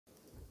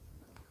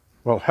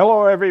Well,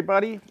 hello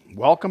everybody.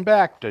 Welcome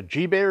back to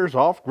G Bear's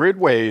Off-Grid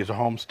Ways, a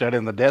homestead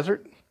in the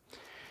desert.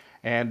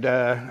 And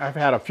I've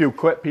had a few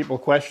people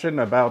question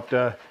about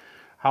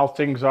how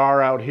things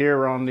are out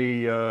here on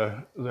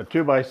the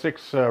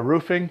 2x6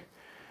 roofing.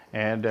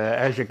 And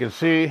as you can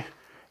see,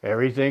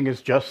 everything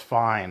is just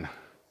fine.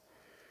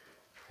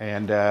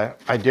 And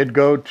I did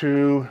go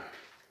to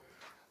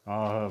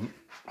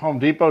Home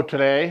Depot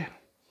today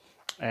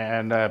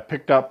and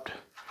picked up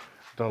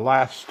the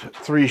last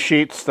 3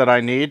 sheets that I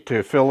need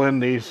to fill in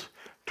these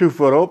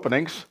 2-foot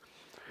openings.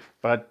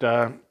 But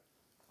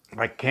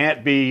I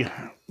can't be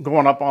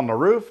going up on the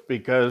roof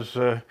because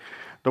the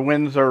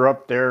winds are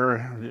up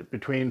there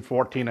between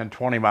 14 and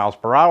 20 miles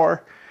per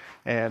hour.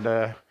 And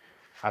I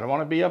don't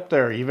want to be up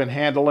there even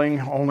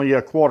handling only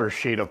a 1/4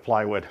 sheet of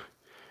plywood.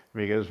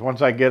 Because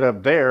once I get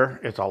up there,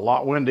 it's a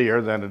lot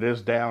windier than it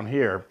is down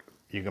here.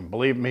 You can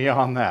believe me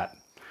on that.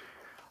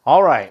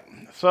 All right,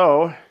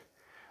 so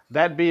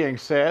that being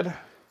said,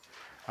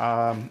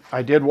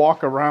 I did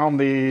walk around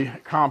the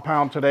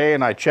compound today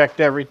and I checked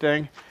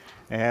everything,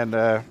 and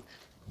I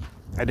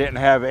didn't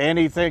have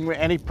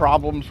any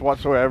problems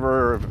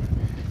whatsoever, or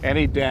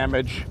any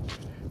damage.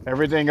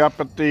 Everything up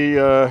at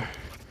the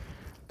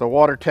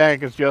water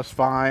tank is just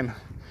fine.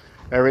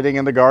 Everything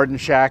in the garden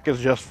shack is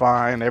just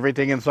fine.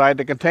 Everything inside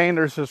the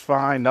containers is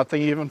fine.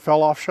 Nothing even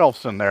fell off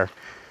shelves in there.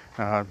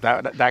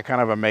 That kind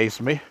of amazed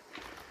me.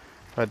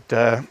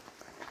 But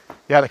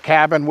yeah, the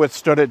cabin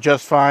withstood it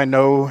just fine.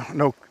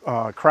 No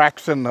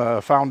cracks in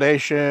the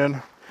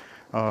foundation.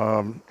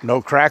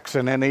 No cracks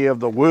in any of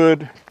the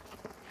wood.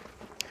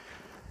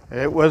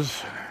 It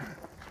was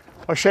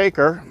a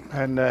shaker,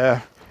 and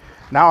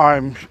now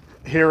I'm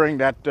hearing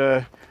that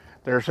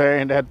they're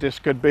saying that this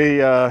could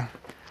be a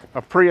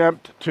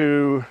preempt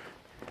to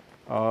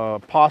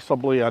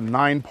possibly a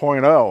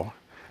 9.0.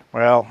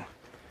 Well,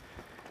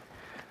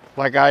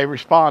 like I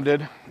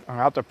responded, I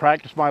have to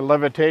practice my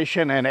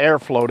levitation and air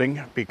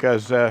floating,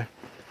 because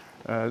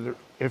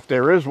if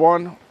there is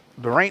one,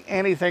 there ain't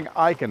anything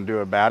I can do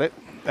about it.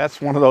 That's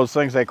one of those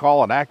things they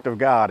call an act of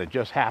God. It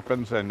just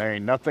happens, and there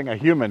ain't nothing a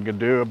human can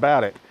do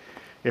about it.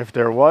 If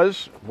there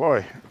was,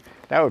 boy,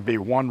 that would be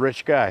one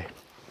rich guy.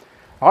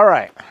 All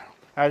right,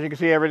 as you can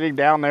see, everything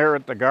down there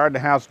at the garden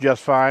house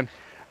just fine.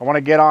 I want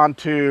to get on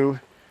to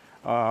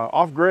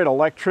Off-Grid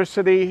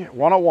Electricity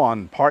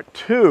 101, Part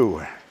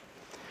 2.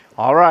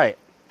 All right,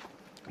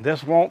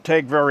 this won't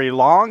take very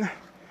long.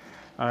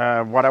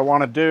 What I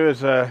want to do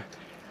is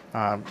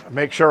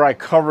make sure I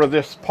cover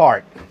this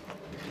part.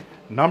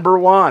 Number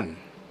 1,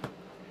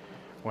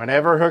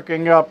 whenever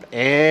hooking up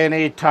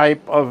any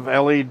type of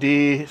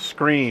LED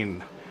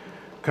screen,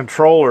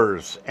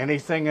 controllers,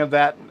 anything of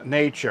that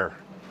nature,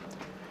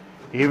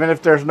 even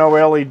if there's no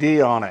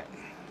LED on it,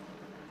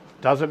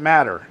 doesn't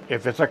matter.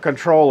 If it's a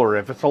controller,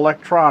 if it's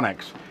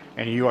electronics,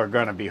 and you are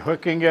going to be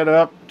hooking it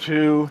up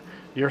to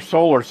your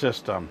solar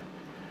system,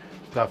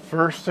 the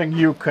first thing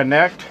you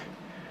connect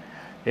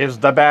is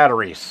the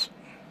batteries.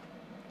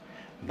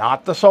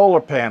 Not the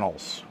solar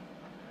panels,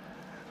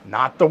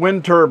 not the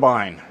wind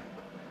turbine.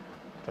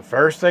 The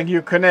first thing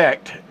you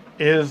connect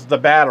is the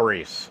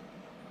batteries.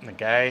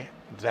 Okay,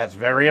 that's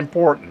very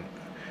important.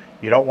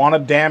 You don't want to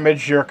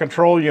damage your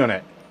control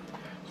unit,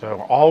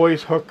 so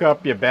always hook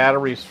up your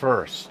batteries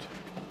first.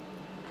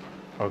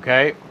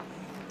 Okay.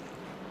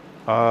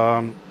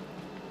 On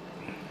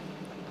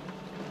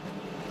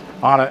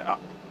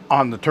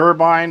the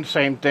turbine,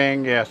 same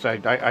thing. Yes,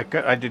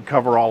 I did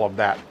cover all of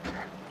that.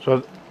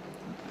 So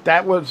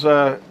that was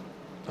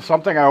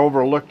something I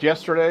overlooked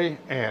yesterday,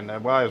 and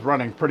well, I was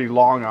running pretty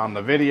long on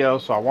the video,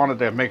 so I wanted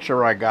to make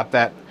sure I got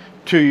that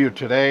to you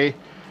today,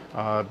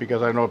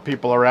 because I know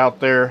people are out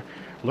there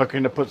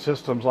looking to put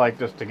systems like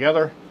this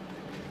together,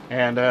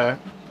 and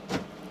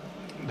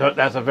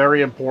that's a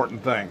very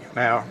important thing.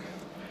 Now,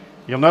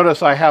 you'll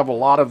notice I have a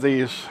lot of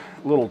these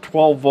little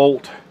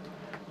 12-volt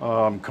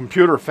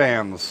computer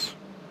fans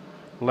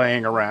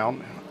laying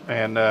around,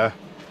 and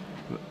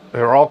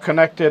they're all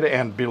connected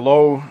and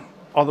below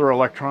other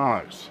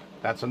electronics.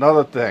 That's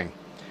another thing,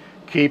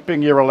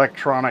 keeping your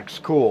electronics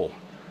cool.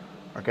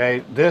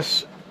 Okay,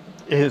 this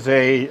is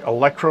a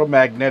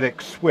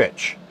electromagnetic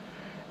switch,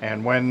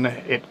 and when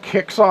it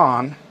kicks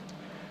on,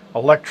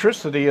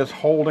 electricity is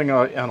holding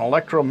an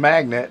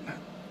electromagnet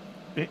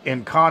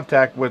in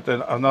contact with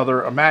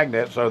another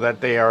magnet, so that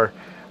they are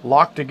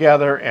locked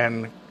together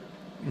and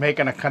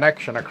making a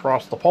connection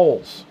across the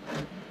poles.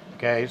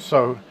 Okay,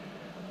 so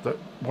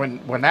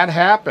when that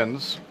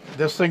happens,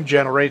 this thing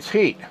generates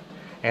heat,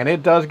 and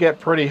it does get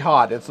pretty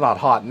hot. It's not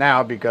hot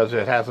now because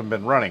it hasn't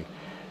been running,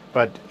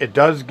 but it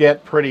does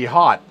get pretty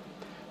hot.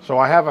 So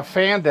I have a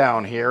fan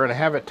down here, and I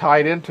have it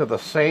tied into the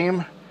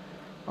same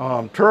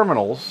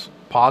terminals,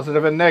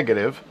 positive and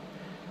negative,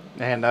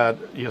 and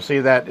you see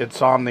that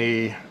it's on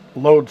the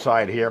load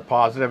side here,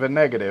 positive and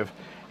negative,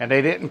 and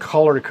they didn't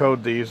color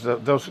code these.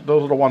 Those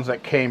are the ones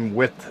that came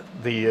with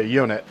the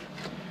unit,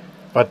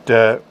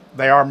 but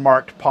they are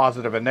marked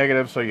positive and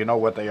negative, so you know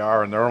what they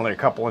are, and they're only a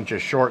couple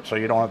inches short, so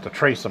you don't have to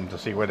trace them to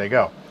see where they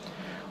go.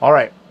 All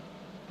right,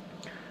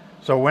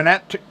 So when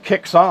that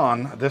kicks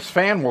on, this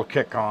fan will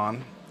kick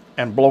on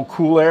and blow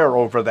cool air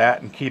over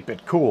that and keep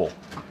it cool.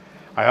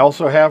 I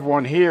also have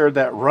one here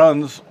that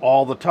runs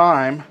all the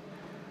time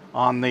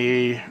on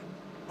the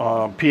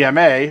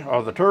PMA,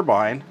 or the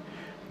turbine,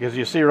 because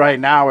you see right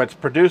now it's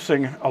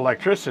producing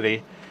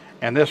electricity,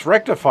 and this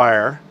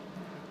rectifier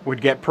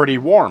would get pretty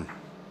warm.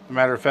 As a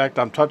matter of fact,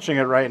 I'm touching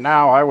it right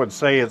now. I would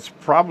say it's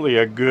probably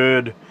a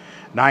good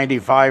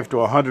 95 to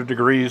 100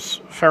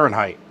 degrees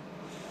Fahrenheit.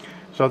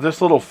 So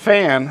this little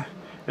fan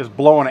is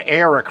blowing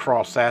air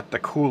across that to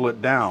cool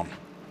it down.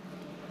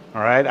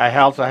 All right, I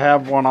also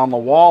have one on the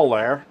wall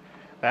there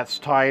that's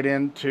tied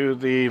into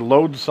the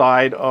load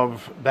side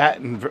of that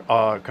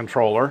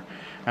controller,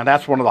 and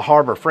that's one of the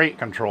Harbor Freight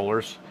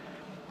controllers.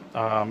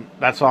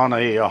 That's on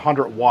a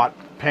 100-watt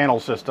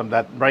panel system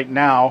that right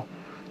now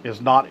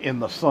is not in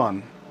the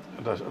sun.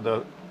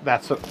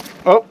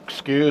 Oh,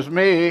 excuse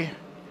me.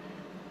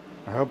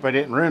 I hope I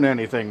didn't ruin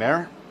anything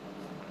there.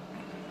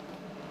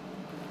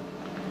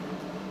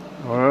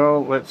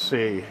 Well, let's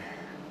see.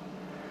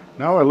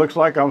 No, it looks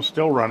like I'm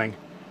still running.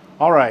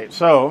 All right,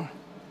 so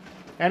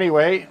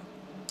anyway,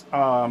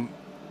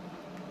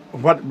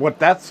 what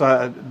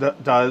that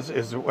does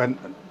is when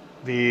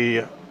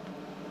the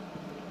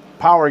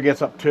power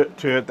gets up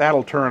to it,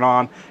 that'll turn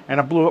on, and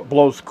it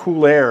blows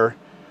cool air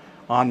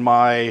on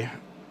my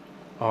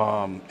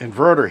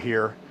inverter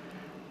here,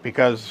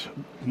 because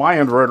my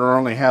inverter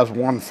only has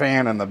one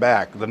fan in the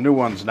back. The new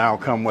ones now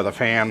come with a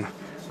fan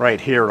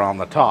right here on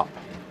the top.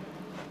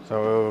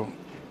 So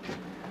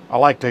I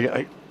like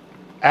to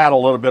add a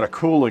little bit of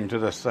cooling to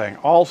this thing.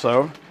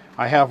 Also,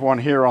 I have one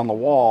here on the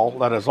wall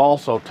that is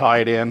also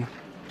tied in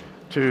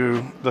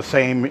to the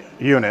same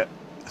unit.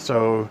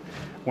 So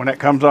when it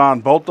comes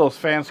on, both those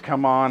fans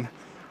come on,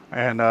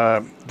 and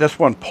this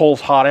one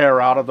pulls hot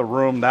air out of the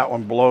room. That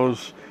one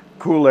blows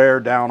cool air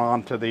down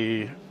onto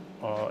the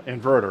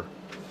inverter.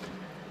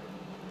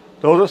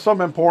 Those are some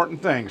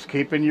important things: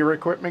 keeping your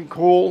equipment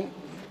cool,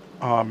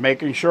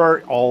 making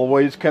sure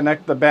always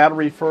connect the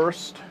battery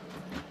first.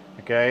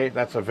 Okay,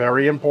 that's a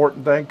very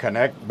important thing.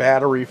 Connect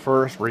battery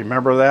first.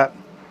 Remember that.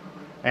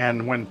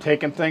 And when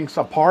taking things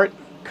apart,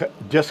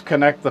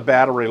 disconnect the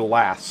battery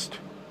last.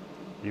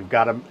 You've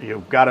got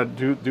to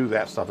do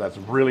that stuff. That's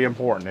really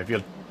important. If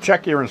you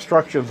check your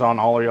instructions on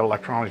all your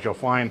electronics, you'll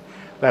find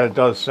that it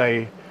does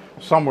say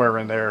somewhere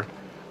in there,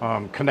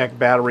 connect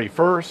battery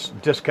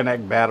first,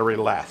 disconnect battery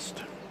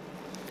last.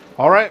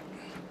 All right.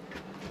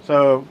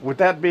 So with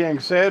that being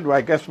said,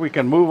 I guess we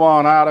can move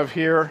on out of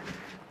here.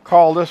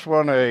 Call this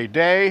one a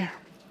day,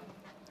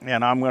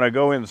 and I'm going to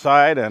go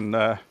inside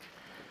and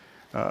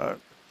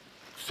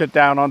sit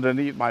down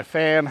underneath my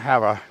fan,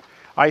 have a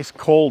ice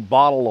cold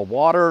bottle of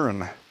water,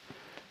 and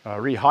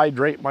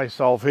rehydrate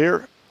myself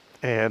here.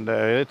 And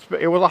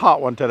it was a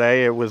hot one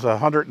today. It was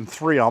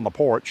 103 on the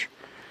porch,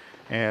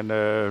 and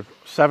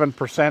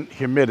 7%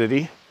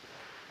 humidity.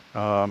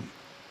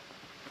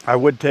 I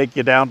would take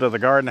you down to the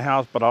garden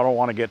house, but I don't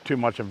want to get too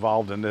much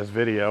involved in this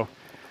video.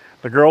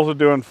 The girls are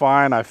doing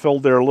fine. I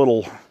filled their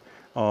little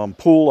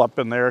pool up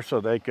in there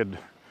so they could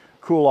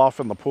cool off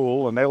in the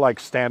pool, and they like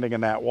standing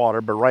in that water.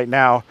 But right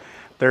now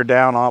they're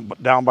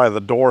down by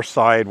the door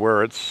side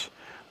where it's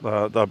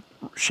the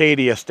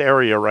shadiest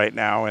area right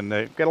now, and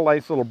they get a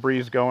nice little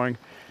breeze going.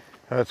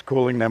 That's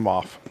cooling them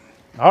off.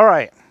 All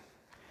right.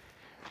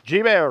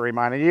 G-Bear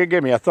reminding you,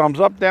 give me a thumbs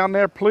up down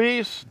there,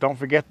 please. Don't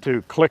forget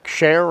to click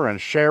share and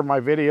share my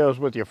videos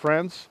with your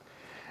friends.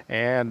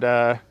 And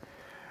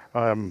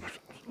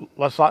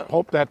let's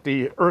hope that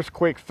the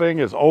earthquake thing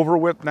is over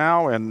with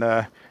now, and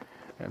the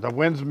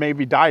winds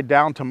maybe die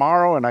down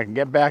tomorrow, and I can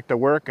get back to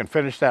work and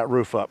finish that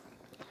roof up.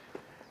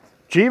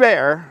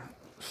 G-Bear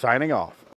signing off.